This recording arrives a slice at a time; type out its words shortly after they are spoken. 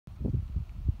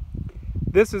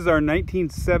This is our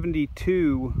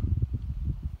 1972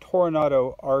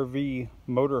 Toronado RV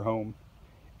motorhome.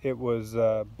 It was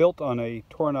built on a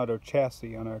Toronado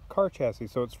chassis, on a car chassis,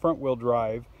 so it's front wheel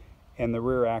drive and the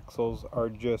rear axles are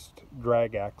just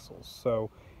drag axles.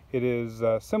 So it is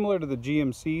similar to the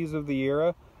GMCs of the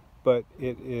era, but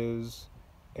it is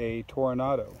a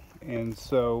Toronado. And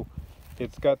so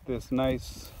it's got this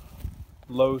nice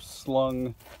low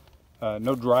slung,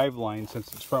 no drive line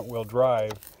since it's front wheel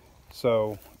drive.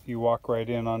 So you walk right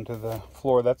in onto the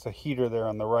floor. That's a heater there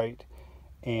on the right,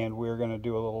 and we're going to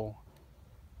do a little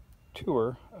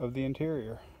tour of the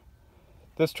interior.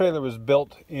 This trailer was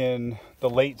built in the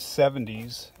late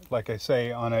 70s, like I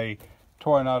say, on a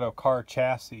Toronado car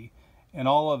chassis, and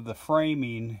all of the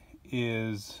framing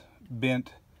is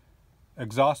bent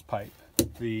exhaust pipe.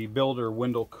 The builder,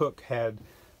 Wendell Cook, had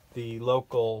the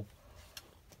local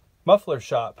muffler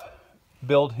shop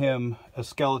build him a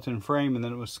skeleton frame, and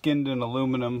then it was skinned in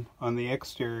aluminum on the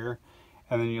exterior,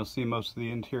 and then you'll see most of the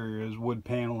interior is wood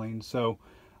paneling. So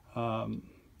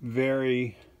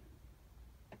very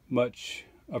much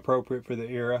appropriate for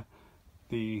the era.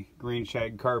 The green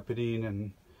shag carpeting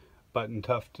and button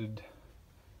tufted,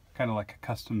 kind of like a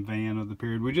custom van of the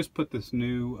period. We just put this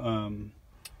new I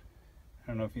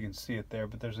don't know if you can see it there,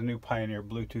 but there's a new Pioneer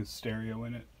Bluetooth stereo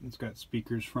in it. It's got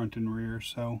speakers front and rear.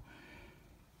 So,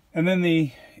 and then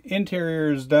the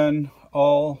interior is done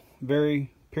all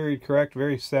very period correct,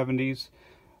 very 70s.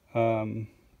 The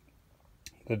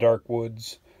dark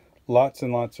woods, lots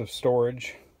and lots of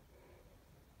storage.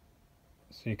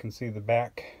 So you can see the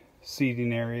back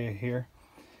seating area here.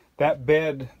 That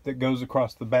bed that goes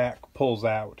across the back pulls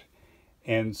out,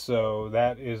 and so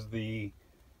that is the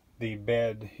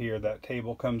bed here. That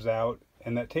table comes out,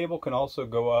 and that table can also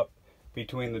go up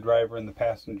between the driver and the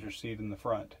passenger seat in the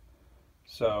front.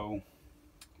 So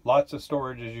lots of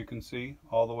storage, as you can see,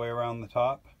 all the way around the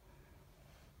top.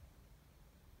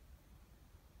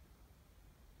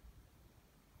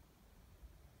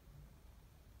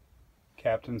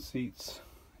 Captain seats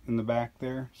in the back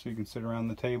there, so you can sit around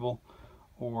the table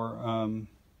or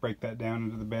break that down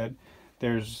into the bed.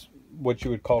 There's what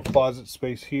you would call closet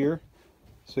space here.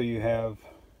 So you have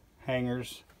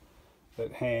hangers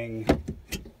that hang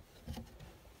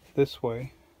this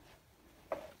way,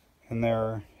 and there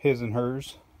are his and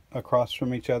hers across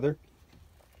from each other.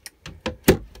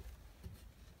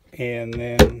 And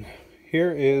then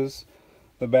here is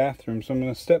the bathroom. So I'm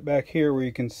going to step back here where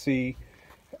you can see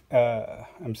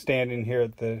I'm standing here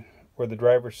at where the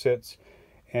driver sits,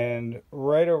 and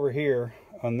right over here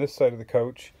on this side of the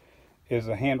coach is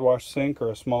a hand wash sink, or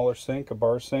a smaller sink, a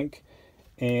bar sink,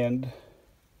 and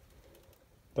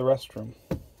the restroom.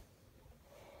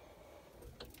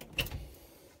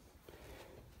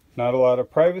 Not a lot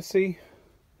of privacy,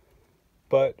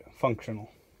 but functional.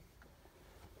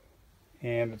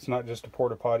 And it's not just a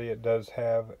porta potty, it does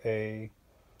have a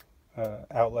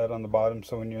outlet on the bottom,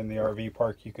 so when you're in the RV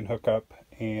park you can hook up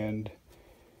and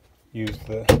use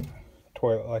the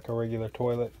toilet like a regular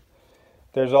toilet.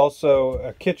 There's also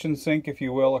a kitchen sink, if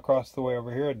you will, across the way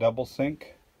over here, a double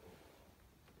sink,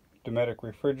 Dometic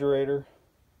refrigerator,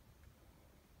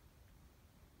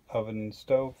 oven and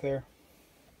stove there.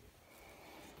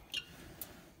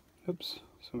 Oops,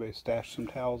 somebody stashed some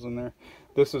towels in there.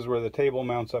 This is where the table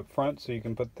mounts up front, so you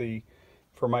can put the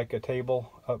Formica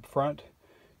table up front.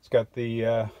 It's got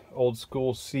the old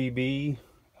school CB.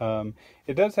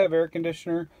 It does have air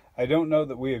conditioner. I don't know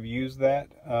that we have used that.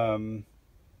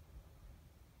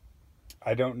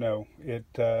 I don't know.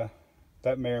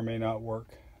 That may or may not work.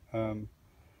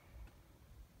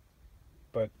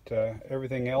 But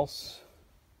everything else,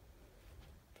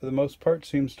 for the most part,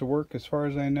 seems to work as far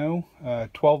as I know.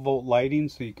 12-volt lighting,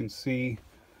 so you can see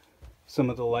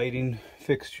some of the lighting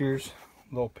fixtures,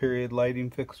 little period lighting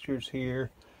fixtures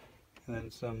here, and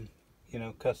then some, you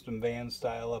know, custom van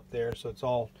style up there. So it's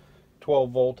all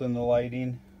 12-volt in the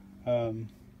lighting.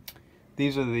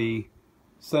 These are the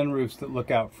sunroofs that look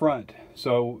out front.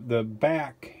 So the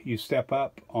back you step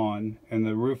up on and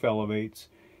the roof elevates,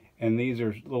 and these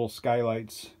are little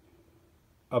skylights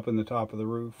up in the top of the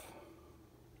roof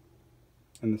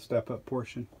in the step up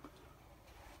portion.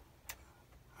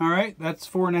 Alright, that's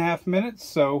 4.5 minutes,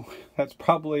 so that's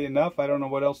probably enough. I don't know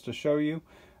what else to show you.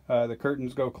 The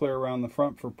curtains go clear around the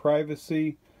front for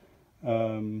privacy.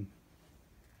 Yeah,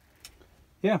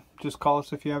 just call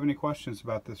us if you have any questions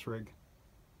about this rig.